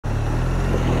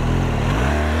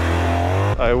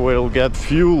I will get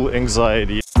fuel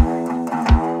anxiety.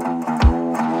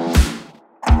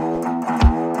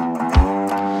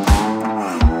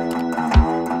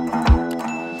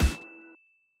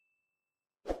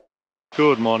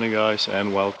 Good morning guys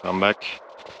and welcome back.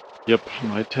 Yep,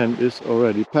 my tent is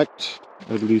already packed,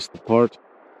 at least the part.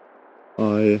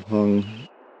 I hung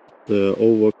the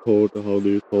overcoat, or how do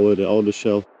you call it, the outer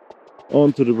shell,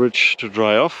 onto the bridge to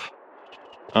dry off.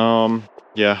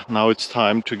 Yeah, now it's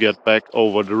time to get back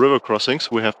over the river crossings.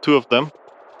 We have 2 of them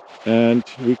and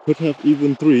we could have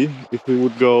even 3 if we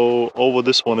would go over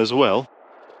this one as well,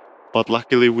 but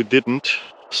luckily we didn't,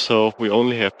 so we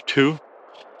only have 2.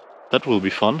 That will be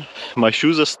fun. My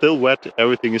shoes are still wet,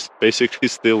 everything is basically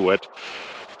still wet.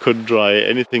 Couldn't dry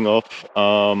anything off.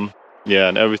 Yeah,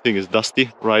 and everything is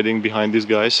dusty riding behind these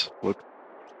guys. Look.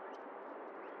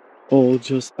 All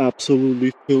just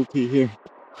absolutely filthy here.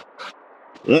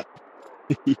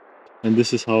 And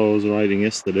this is how I was riding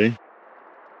yesterday.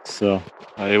 So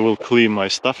I will clean my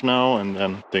stuff now and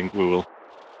then think we will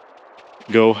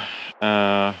go.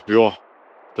 Yeah,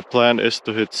 the plan is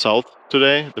to hit south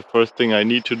today. The first thing I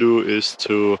need to do is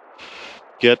to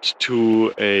get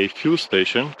to a fuel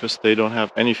station because they don't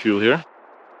have any fuel here.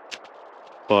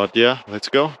 But yeah, let's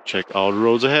go check out the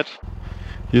roads ahead.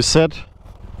 You said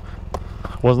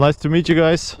it was nice to meet you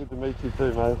guys. Good to meet you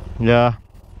too, mate. Yeah,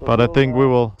 but I think we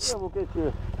will. Yeah, we'll get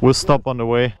you. We'll stop on the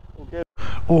way.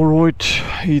 Alright,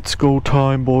 it's go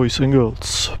time, boys and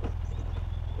girls.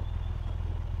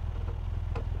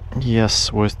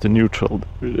 Yes, where's the neutral?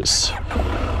 There it is.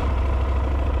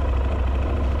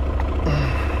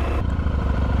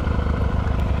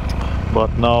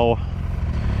 But now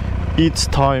it's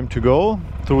time to go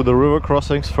through the river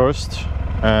crossings first,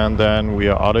 and then we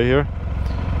are out of here.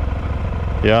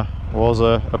 Yeah, it was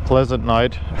a pleasant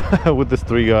night with the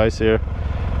 3 guys here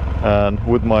and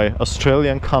with my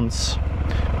Australian cunts,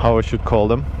 how I should call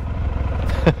them.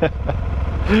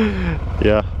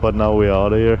 Yeah, but now we are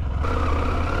out of here.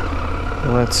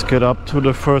 Let's get up to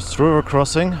the first river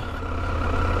crossing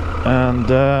and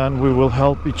then we will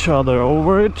help each other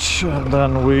over it, and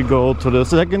then we go to the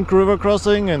second river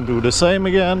crossing and do the same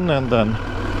again, and then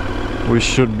we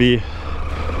should be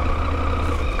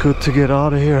good to get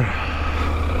out of here.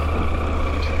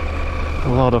 A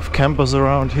lot of campers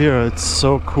around here. It's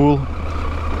so cool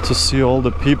to see all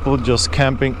the people just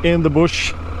camping in the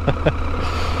bush.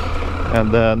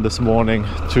 And then this morning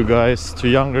 2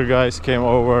 younger guys came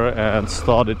over and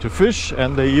started to fish,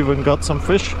 and they even got some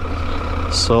fish.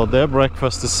 So their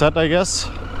breakfast is set, I guess.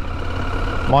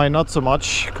 Mine not so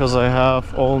much, because I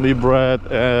have only bread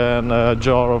and a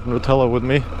jar of Nutella with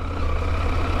me.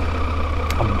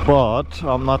 But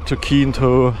I'm not too keen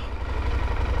to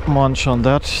munch on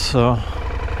that, so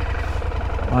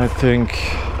I think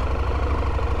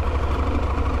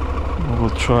we'll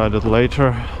try that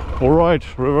later. Alright,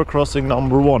 river crossing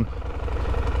number 1.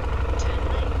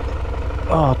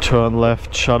 Ah, turn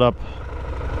left, shut up.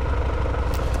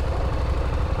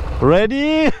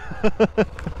 Ready?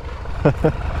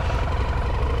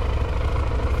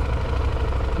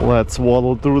 Let's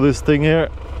waddle through this thing here.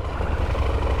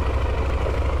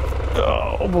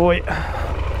 Oh boy.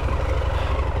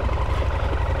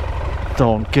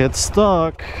 Don't get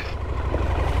stuck.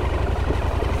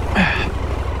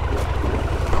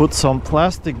 Put some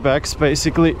plastic bags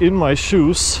basically in my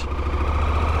shoes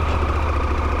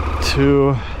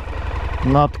to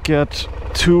not get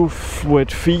too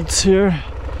wet feet here,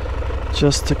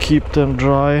 just to keep them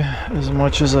dry as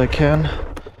much as I can.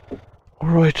 All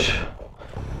right.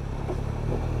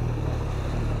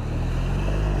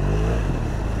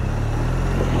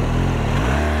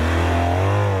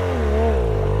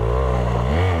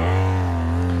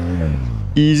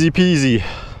 Easy peasy.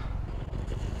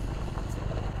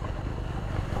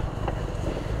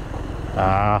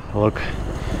 Ah, look,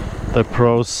 the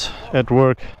pros at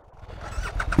work.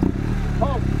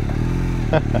 Oh.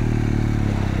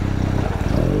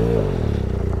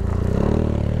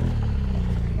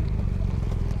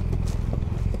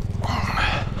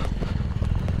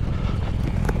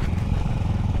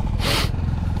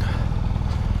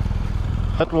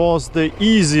 That was the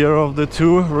easier of the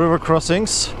 2 river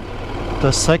crossings.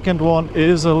 The second one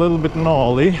is a little bit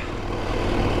gnarly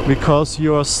because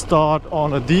you start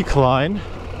on a decline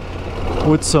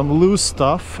with some loose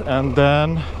stuff, and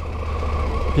then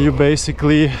you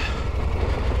basically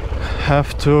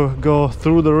have to go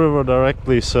through the river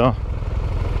directly. So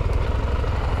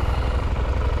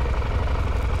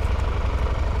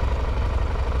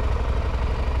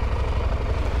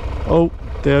oh,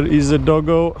 there is a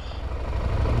doggo.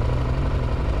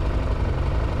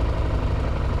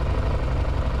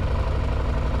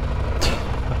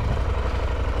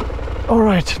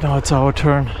 Alright, now it's our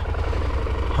turn.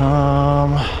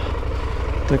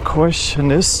 The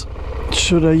question is,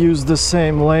 should I use the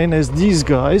same lane as these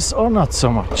guys or not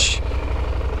so much?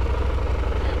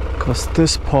 Because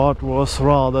this part was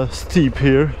rather steep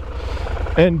here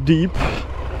and deep.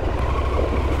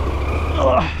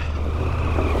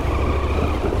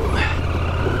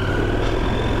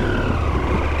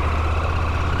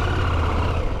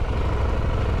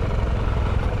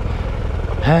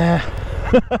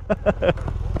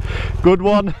 Good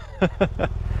one.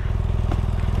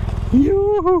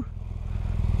 Yoo-hoo.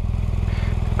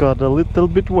 Got a little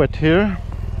bit wet here,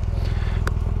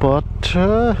 but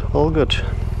all good.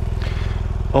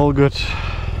 All good.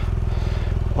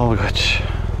 All good.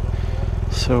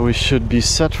 So we should be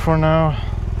set for now.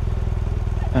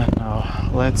 And now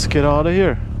let's get out of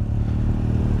here.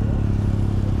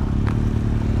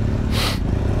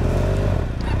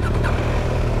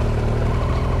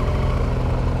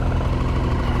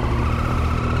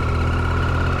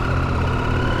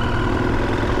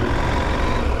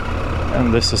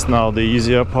 And this is now the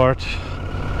easier part.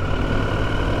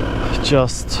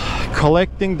 Just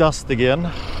collecting dust again.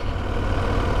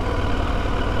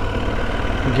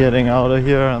 Getting out of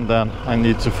here, and then I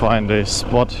need to find a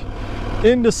spot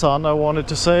in the sun, I wanted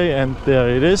to say, and there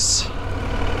it is.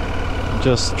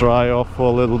 Just dry off for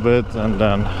a little bit and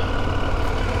then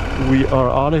we are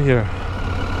out of here.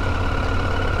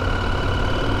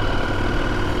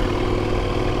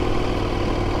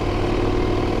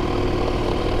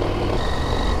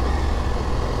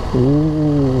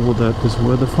 Oh, that is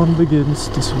where the fun begins.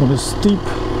 This one is steep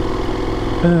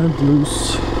and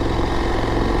loose.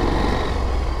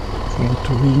 But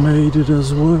we made it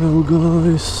as well,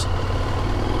 guys.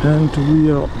 And we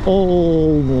are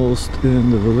almost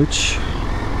in the village.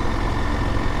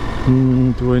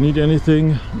 Do I need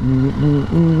anything?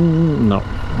 No,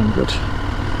 I'm good.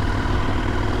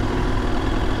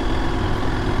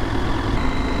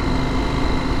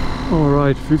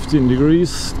 Alright, 15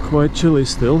 degrees, quite chilly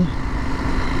still,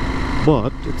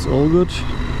 but it's all good.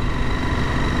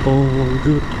 All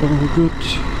good, all good.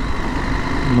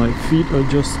 My feet are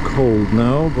just cold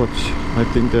now, but I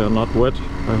think they are not wet.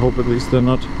 I hope at least they're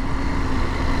not.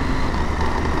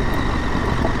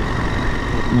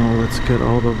 But now let's get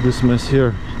out of this mess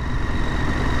here.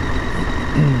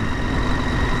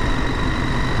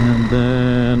 And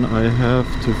then I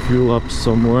have to fuel up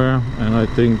somewhere, and I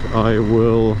think I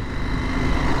will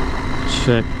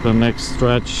check the next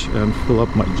stretch and fill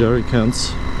up my jerry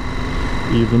cans,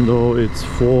 even though it's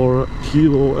 4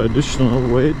 kilo additional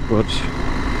weight, but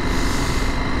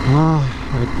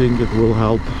I think it will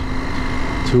help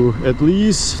to at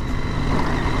least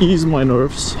ease my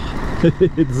nerves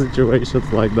in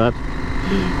situations like that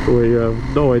where you have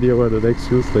no idea where the next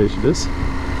fuel station is.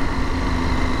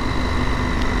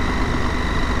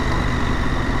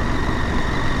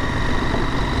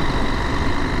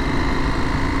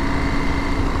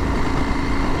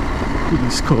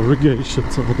 These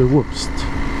corrugations are the worst.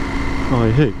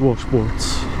 I hate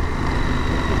washboards.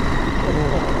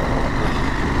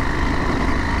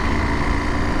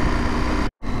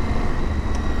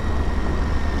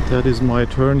 That is my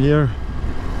turn here.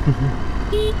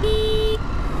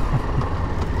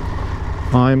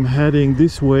 I'm heading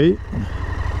this way,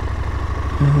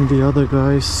 and the other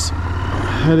guys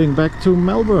heading back to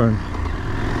Melbourne.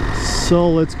 So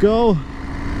let's go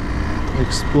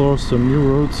explore some new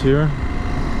roads here.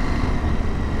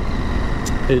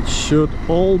 It should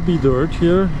all be dirt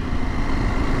here,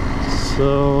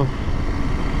 so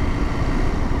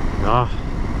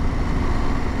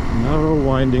narrow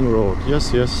winding road.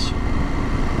 Yes,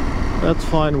 that's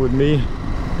fine with me.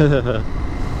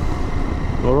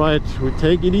 All right, we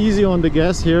take it easy on the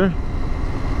gas here.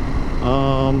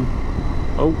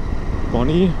 Oh,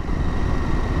 bunny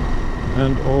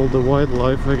and all the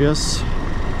wildlife, I guess.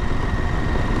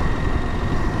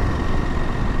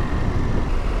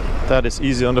 That is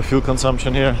easy on the fuel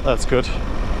consumption here. That's good.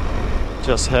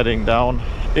 Just heading down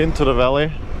into the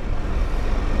valley.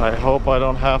 I hope I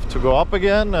don't have to go up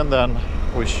again, and then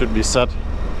we should be set.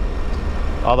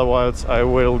 Otherwise I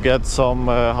will get some,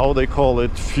 how they call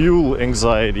it, fuel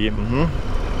anxiety. I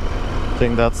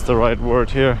think that's the right word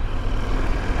here.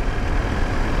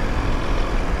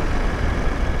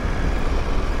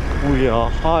 We are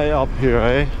high up here,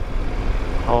 eh?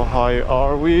 How high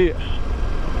are we?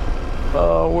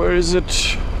 Where is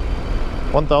it?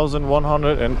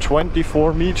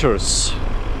 1124 meters.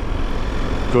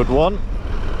 Good one.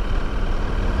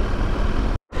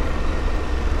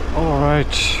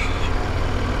 Alright.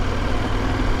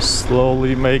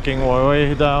 Slowly making my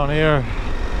way down here.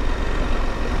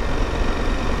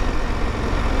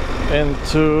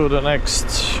 into the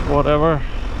next whatever.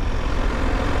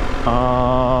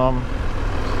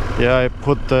 Yeah, I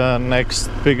put the next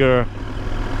bigger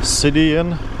city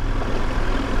in.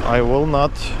 I will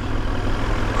not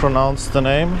pronounce the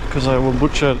name because I will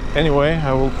butcher it anyway.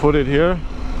 I will put it here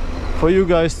for you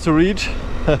guys to read.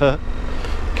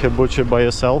 Can butcher it by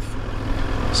yourself.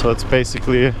 So it's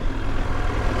basically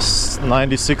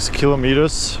 96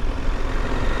 kilometers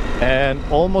and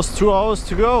almost 2 hours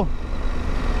to go.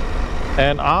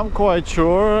 And I'm quite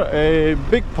sure a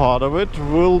big part of it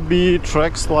will be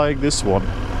tracks like this one.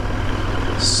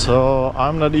 So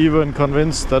I'm not even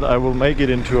convinced that I will make it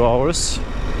in 2 hours.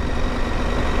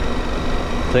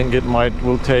 I think it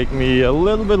will take me a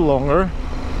little bit longer.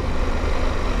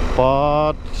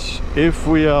 But if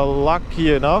we are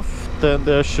lucky enough, then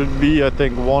there should be, I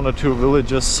think, 1 or 2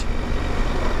 villages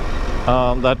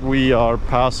that we are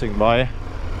passing by.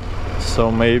 So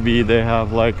maybe they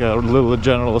have like a little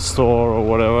general store or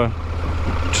whatever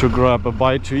to grab a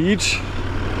bite to eat.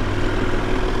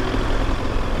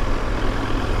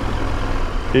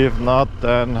 If not,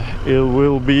 then it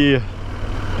will be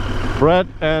bread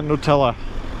and Nutella.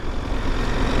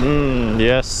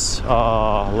 Yes,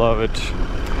 love it.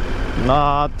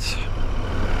 Not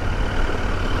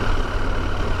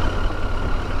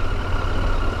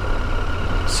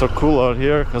so cool out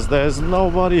here because there's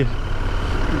nobody,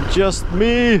 just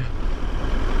me.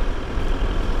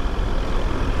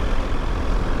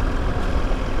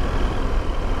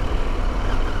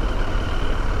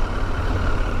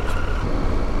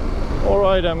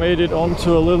 Alright, I made it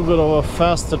onto a little bit of a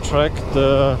faster track.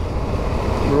 The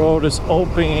road is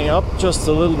opening up just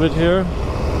a little bit here,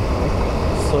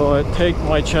 so I take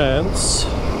my chance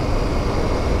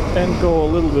and go a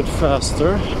little bit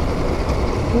faster.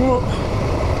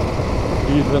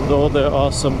 Even though there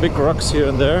are some big rocks here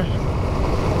and there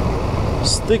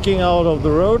sticking out of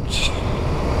the road,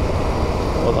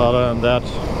 but other than that,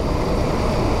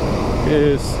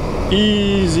 it's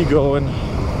easy going.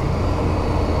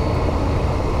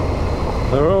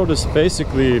 The road is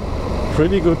basically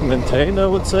pretty good maintained, I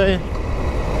would say.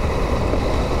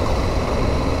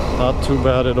 Not too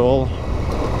bad at all.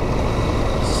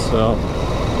 So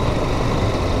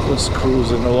just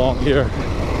cruising along here,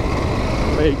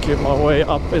 making my way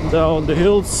up and down the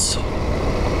hills.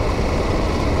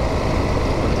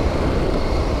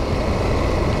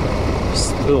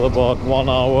 Still about 1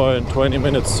 hour and 20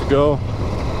 minutes to go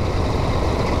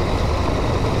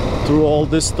through all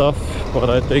this stuff, but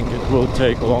I think it will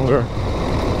take longer.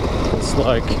 It's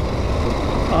like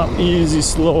I'm easy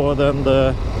slower than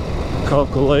the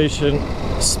calculation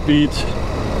speed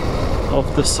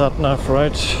of the sat-nav,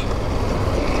 right?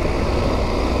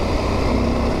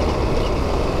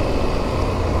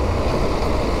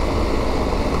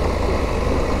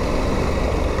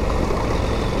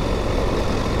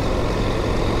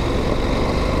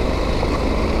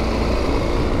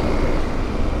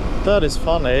 That is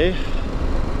fun, eh?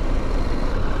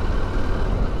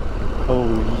 Oh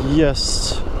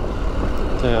yes,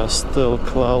 there are still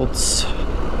clouds.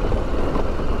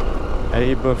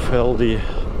 Affilate,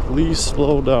 please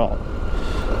slow down.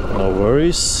 No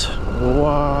worries.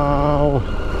 Wow,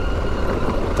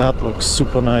 that looks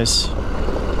super nice.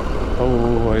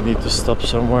 Oh, I need to stop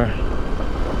somewhere.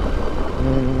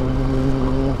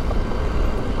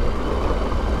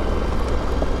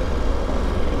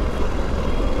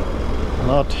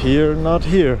 Not here, not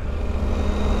here,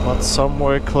 but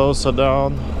somewhere closer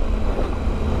down.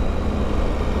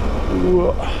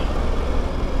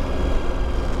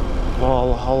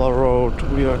 Valhalla Road,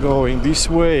 we are going this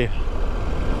way.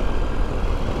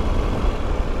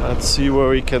 Let's see where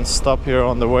we can stop here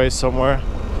on the way somewhere,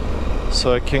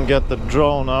 so I can get the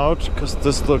drone out, because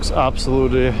this looks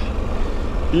absolutely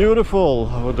beautiful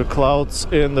with the clouds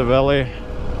in the valley.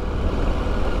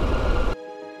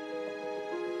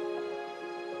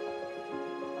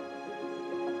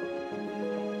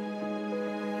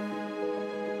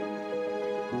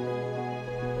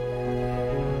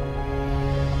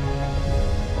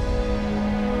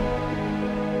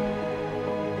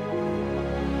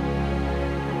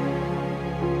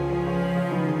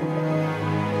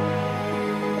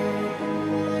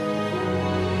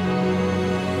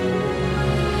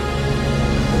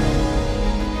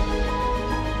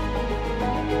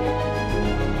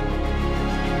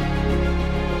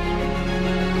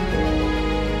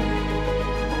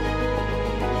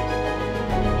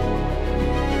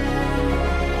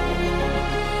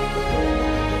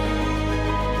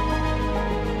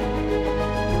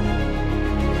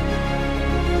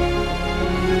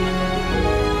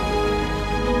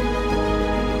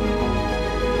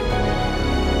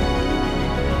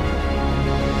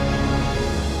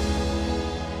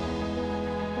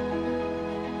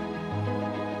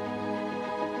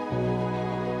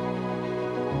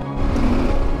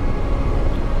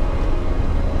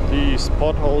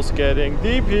 potholes getting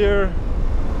deep here.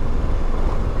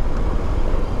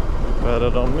 Better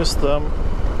don't miss them.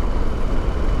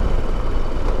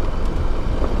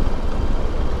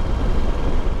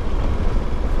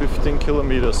 "15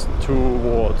 kilometers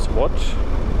towards what?"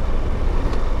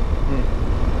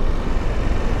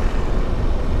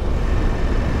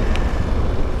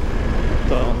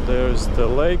 Down there is the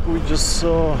lake we just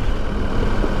saw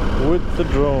with the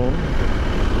drone.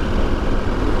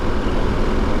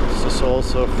 This is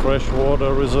also a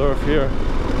freshwater reserve here.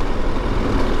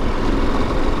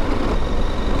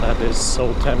 That is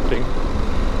so tempting.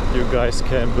 You guys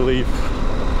can't believe.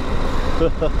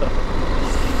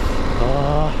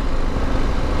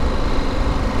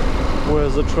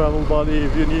 Where's a travel buddy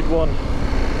if you need one?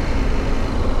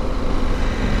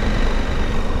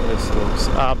 This looks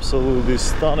absolutely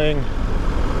stunning.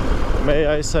 May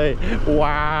I say,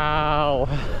 wow!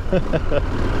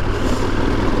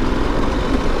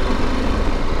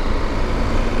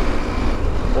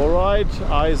 Alright,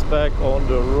 eyes back on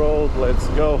the road, let's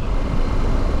go.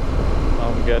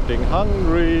 I'm getting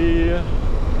hungry.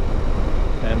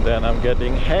 And then I'm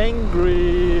getting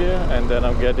hangry, and then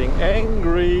I'm getting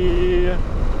angry,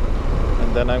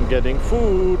 and then I'm getting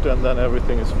food, and then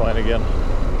everything is fine again.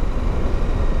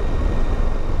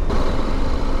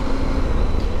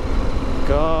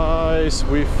 Guys,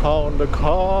 we found a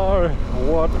car.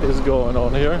 What is going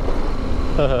on here?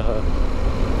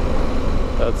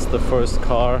 That's the first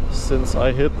car since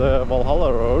I hit the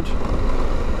Valhalla road.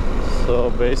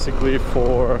 So basically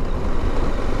for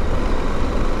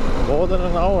more than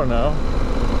an hour now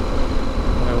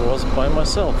I was by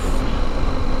myself,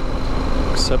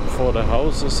 except for the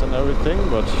houses and everything,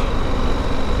 but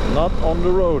not on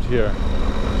the road here.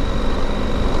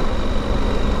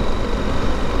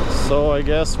 So I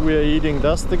guess we are eating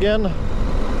dust again.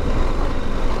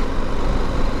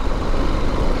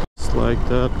 Just like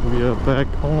that, we are back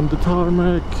on the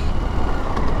tarmac.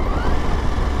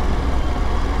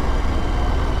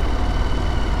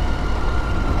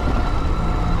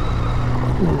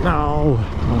 Now,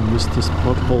 don't miss these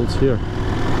potholes here.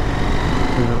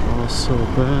 They are so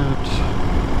bad.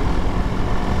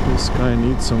 This guy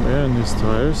needs some air in his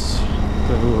tires.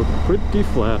 They look pretty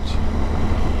flat.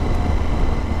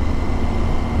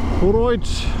 Alright,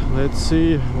 let's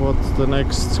see what the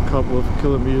next couple of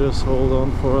kilometers hold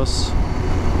on for us.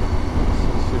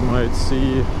 As you might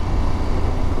see,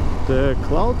 the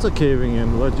clouds are caving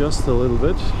in just a little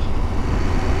bit.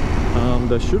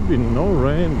 There should be no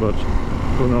rain, but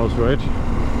who knows, right?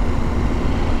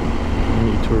 I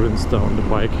need to rinse down the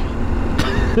bike.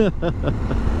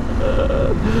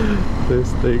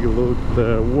 This thing looked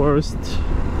the worst.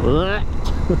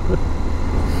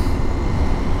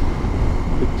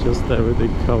 It's just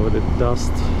everything covered in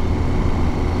dust.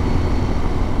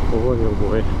 Boy, oh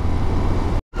boy.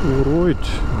 Alright,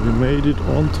 we made it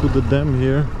onto the dam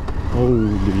here. Holy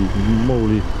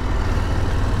moly.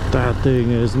 That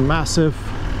thing is massive.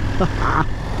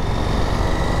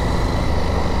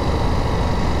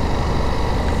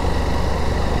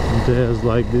 There's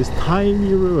like this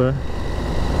tiny river.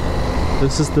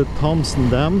 This is the Thompson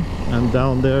Dam, and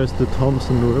down there is the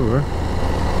Thompson River.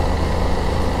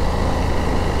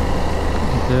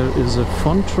 There is a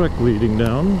fun track leading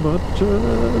down, but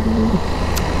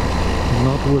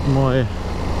not with my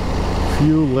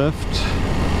fuel left.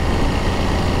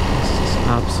 This is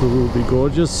absolutely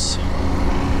gorgeous.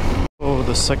 Oh,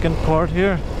 the second part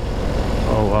here.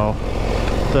 Oh wow,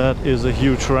 that is a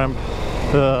huge ramp.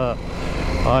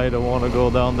 I don't want to go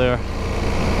down there.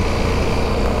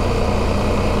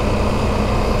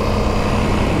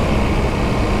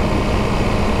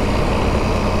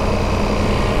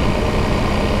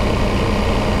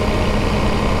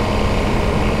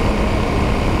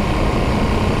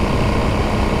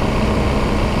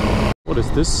 What is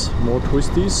this? More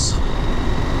twisties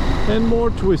and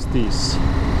more twisties.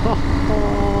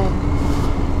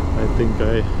 I think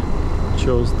I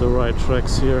chose the right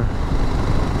tracks here.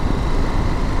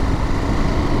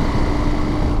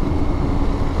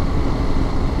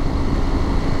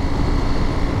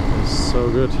 So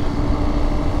good,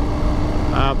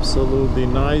 absolutely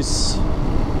nice.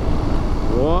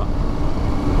 What?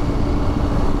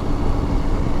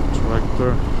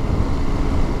 Tractor.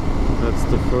 That's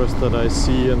the first that I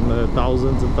see in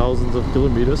thousands and thousands of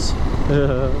kilometers.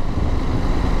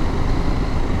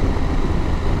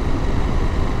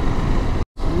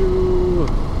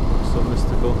 So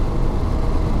mystical.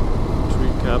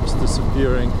 Tree caps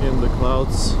disappearing in the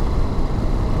clouds.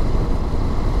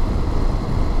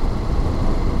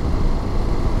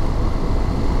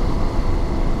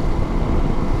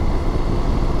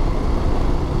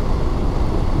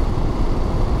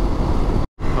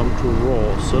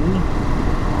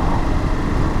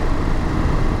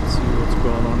 Let's see what's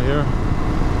going on here.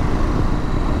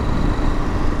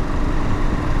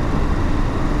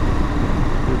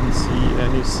 Didn't see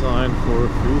any sign for a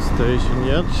fuel station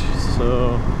yet, so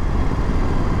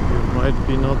we might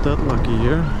be not that lucky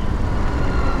here.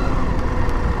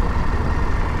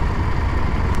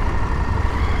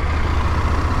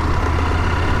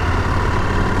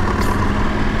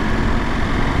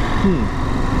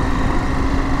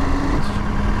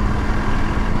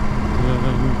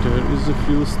 There is a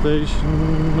fuel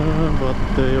station, but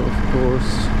they of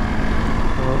course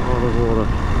are out of water.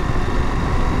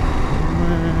 Oh,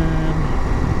 man.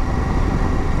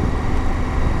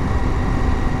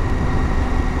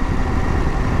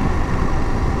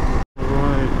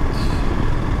 Right.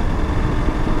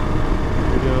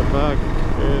 We are back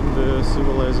in the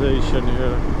civilization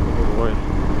here. Oh boy.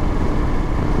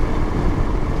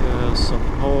 There's some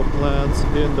power plants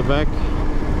in the back.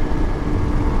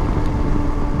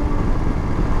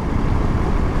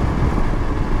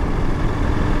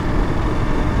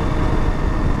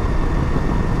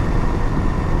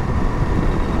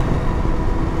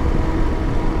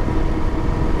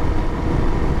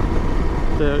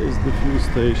 There is the fuel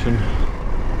station.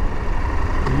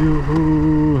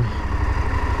 Yoo-hoo! I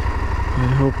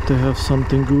hope they have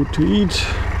something good to eat.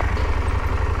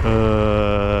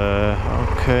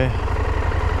 Okay.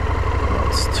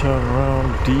 Let's turn around.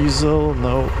 Diesel,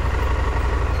 no.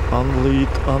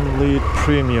 Unlead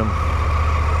premium.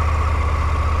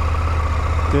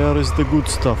 There is the good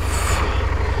stuff.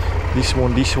 This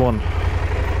one.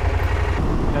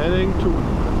 Heading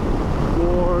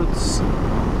towards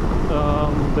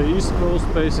the east coast,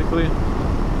 basically,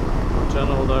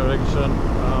 general direction.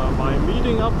 I'm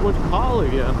meeting up with Carl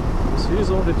again. He's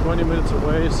only 20 minutes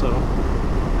away, so,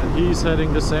 and he's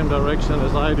heading the same direction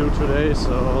as I do today,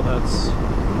 so that's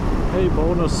a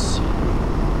bonus.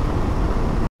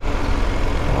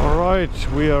 Alright,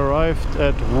 we arrived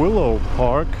at Willow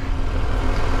Park.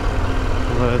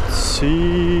 Let's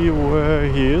see where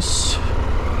he is.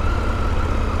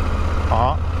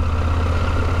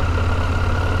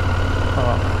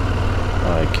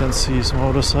 I can see his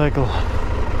motorcycle.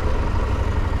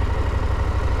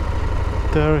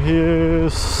 There he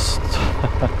is.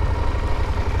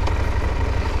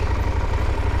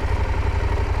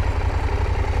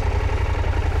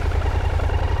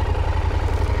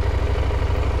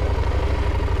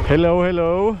 Hello,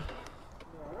 hello.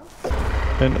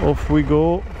 And off we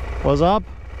go. What's up?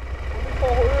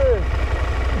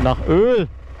 Nach Öl.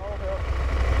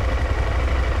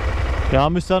 Ja,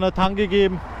 müsste eine Tanke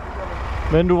geben.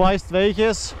 Wenn du weißt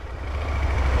welches.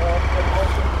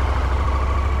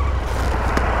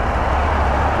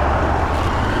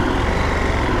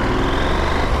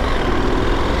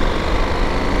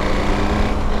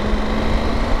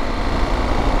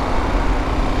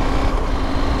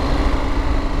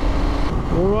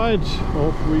 Alright,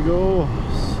 off we go.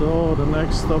 So the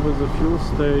next stop is a fuel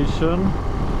station.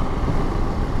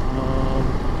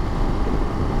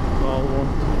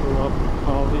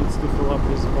 Carl needs to fill up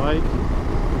his bike,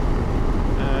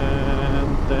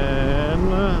 and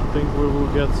then I think we will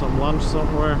get some lunch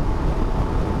somewhere,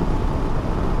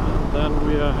 and then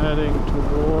we are heading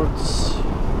towards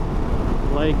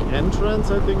Lake Entrance,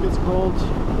 I think it's called.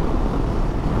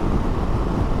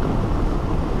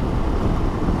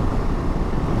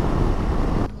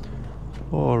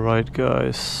 Alright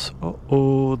guys,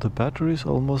 oh, the battery is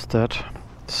almost dead,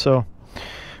 so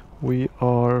we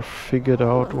are figured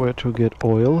out where to get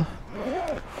oil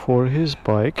for his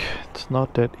bike. It's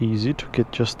not that easy to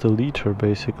get just a liter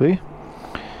basically.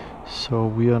 So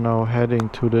we are now heading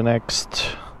to the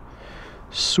next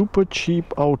super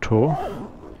cheap auto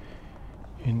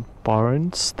in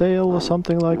Barnsdale or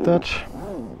something like that.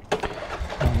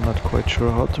 I'm not quite sure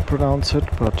how to pronounce it,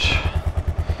 but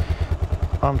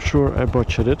I'm sure I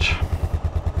butchered it.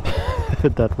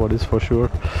 That one is for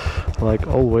sure, like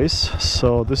always.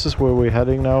 So this is where we're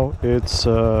heading now. It's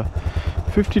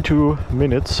 52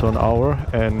 minutes, an hour,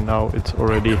 and now it's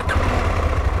already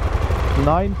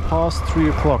 3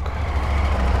 o'clock.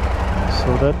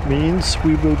 So that means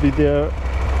we will be there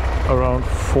around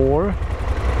 4,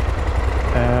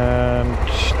 and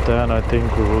then I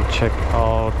think we will check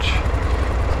out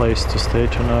place to stay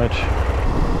tonight.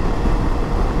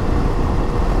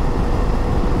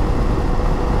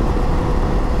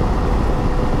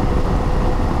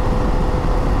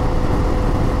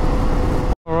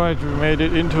 Alright, we made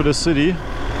it into the city.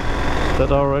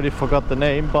 That I already forgot the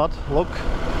name, but look,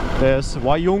 there's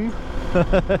Wyong.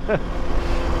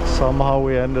 Somehow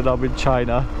we ended up in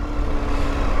China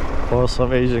or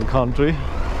some Asian country.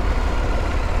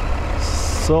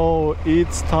 So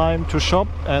it's time to shop,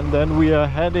 and then we are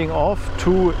heading off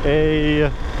to a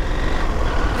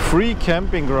free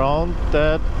camping ground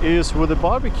that is with a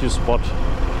barbecue spot.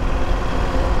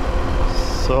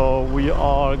 So we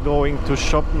are going to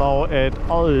shop now at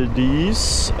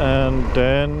Aldi's, and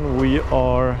then we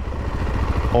are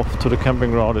off to the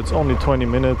camping ground. It's only 20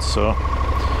 minutes, so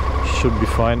should be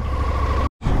fine.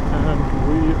 And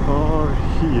we are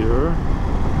here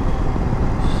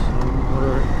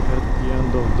somewhere at the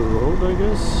end of the road, I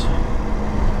guess.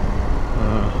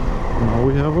 Now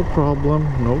we have a problem,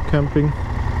 no camping.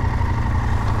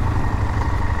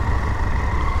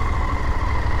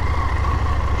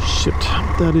 Shit,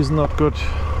 that is not good.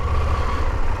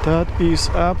 That is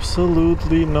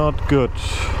absolutely not good.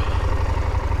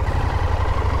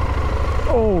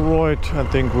 Alright, I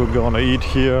think we're gonna eat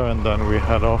here and then we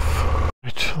head off.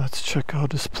 Right, let's check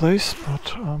out this place,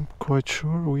 but I'm quite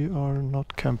sure we are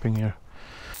not camping here.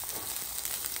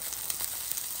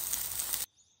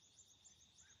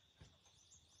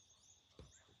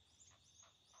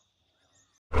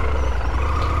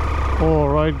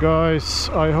 Alright guys,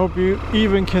 I hope you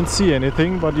even can see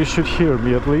anything, but you should hear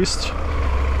me at least.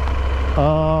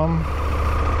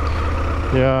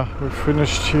 Yeah, we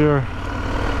finished here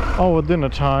our dinner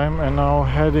time and now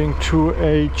heading to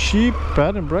a cheap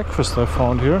bed and breakfast I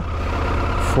found here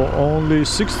for only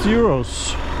 60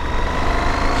 euros.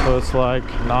 So it's like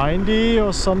 90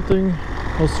 or something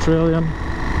Australian.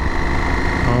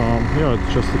 Yeah,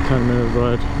 it's just a 10-minute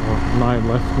ride, or 9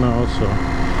 left now, so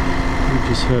we're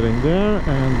just heading there,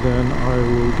 and then I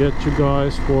will get you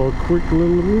guys for a quick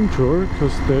little room tour,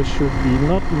 because there should be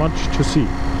not much to see.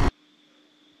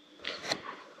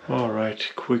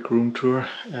 Alright, quick room tour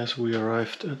as we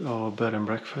arrived at our bed and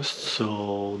breakfast.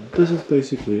 So this is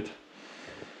basically it.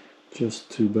 Just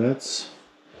 2 beds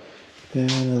and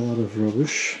a lot of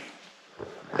rubbish.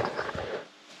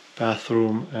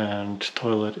 Bathroom and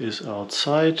toilet is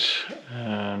outside,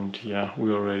 and yeah,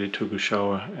 we already took a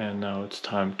shower and now it's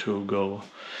time to go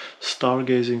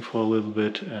stargazing for a little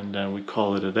bit and then we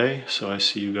call it a day. So I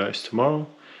see you guys tomorrow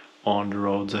on the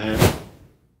roads ahead.